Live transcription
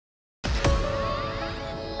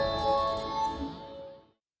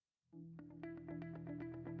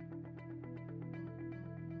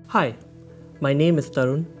Hi, my name is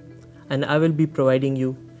Tarun and I will be providing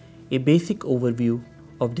you a basic overview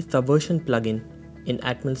of the Subversion plugin in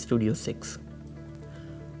Atmel Studio 6.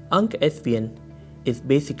 SVN is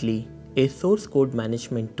basically a source code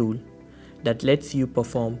management tool that lets you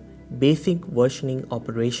perform basic versioning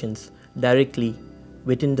operations directly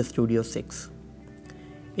within the Studio 6.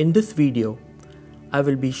 In this video, I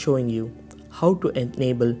will be showing you how to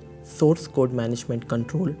enable source code management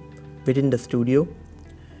control within the Studio,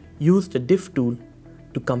 use the diff tool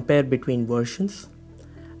to compare between versions,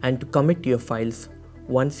 and to commit your files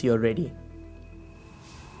once you're ready.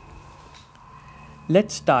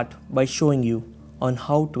 Let's start by showing you on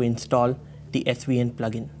how to install the SVN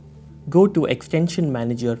plugin. Go to Extension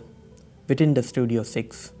Manager within the Studio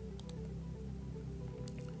 6.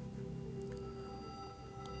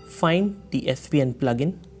 Find the SVN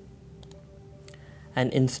plugin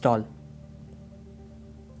and install.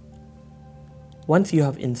 Once you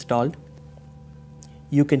have installed,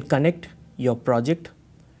 you can connect your project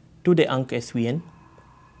to the SVN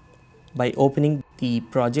by opening the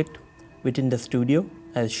project within the Studio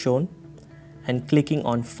as shown and clicking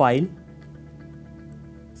on File,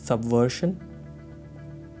 Subversion,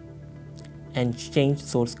 and Change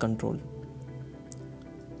Source Control.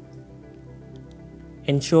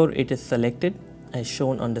 Ensure it is selected as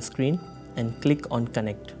shown on the screen and click on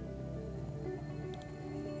Connect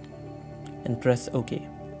and press OK.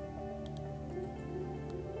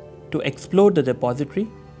 To explore the repository,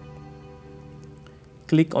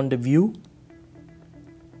 click on the View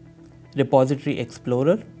Repository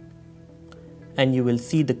Explorer and you will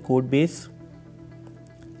see the code base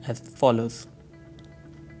as follows.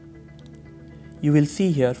 You will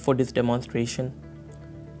see here for this demonstration,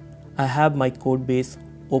 I have my code base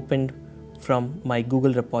opened from my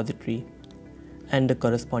Google repository and the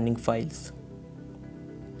corresponding files.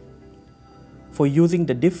 For using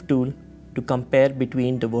the diff tool to compare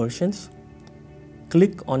between the versions,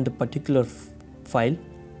 click on the particular file.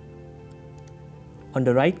 On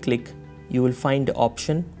the right click, you will find the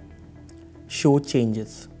option Show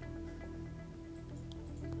Changes.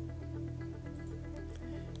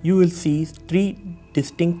 You will see three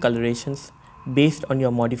distinct colorations based on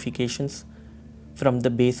your modifications from the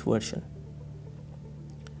base version.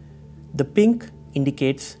 The pink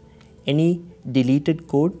indicates any deleted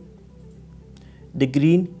code. The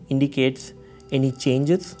green indicates any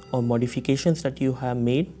changes or modifications that you have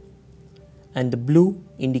made, and the blue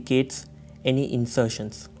indicates any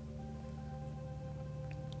insertions.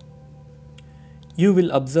 You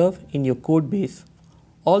will observe in your code base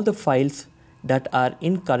all the files that are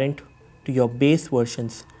incurrent to your base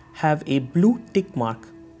versions have a blue tick mark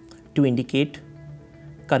to indicate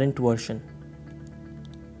current version.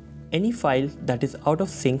 Any file that is out of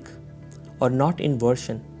sync or not in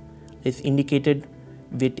version is indicated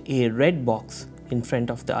with a red box in front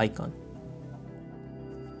of the icon.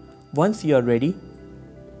 Once you are ready,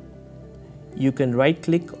 you can right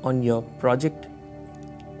click on your project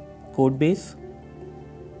code base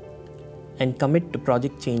and commit the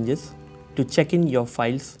project changes to check in your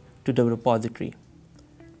files to the repository.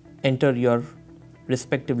 Enter your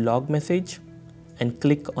respective log message and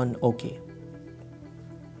click on OK.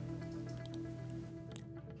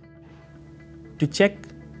 To check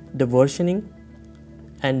the versioning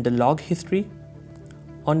and the log history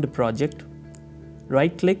on the project,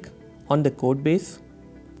 right click on the code base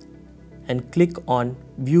and click on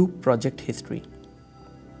View Project History.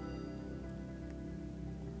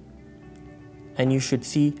 And you should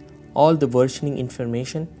see all the versioning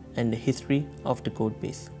information and the history of the code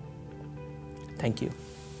base. Thank you.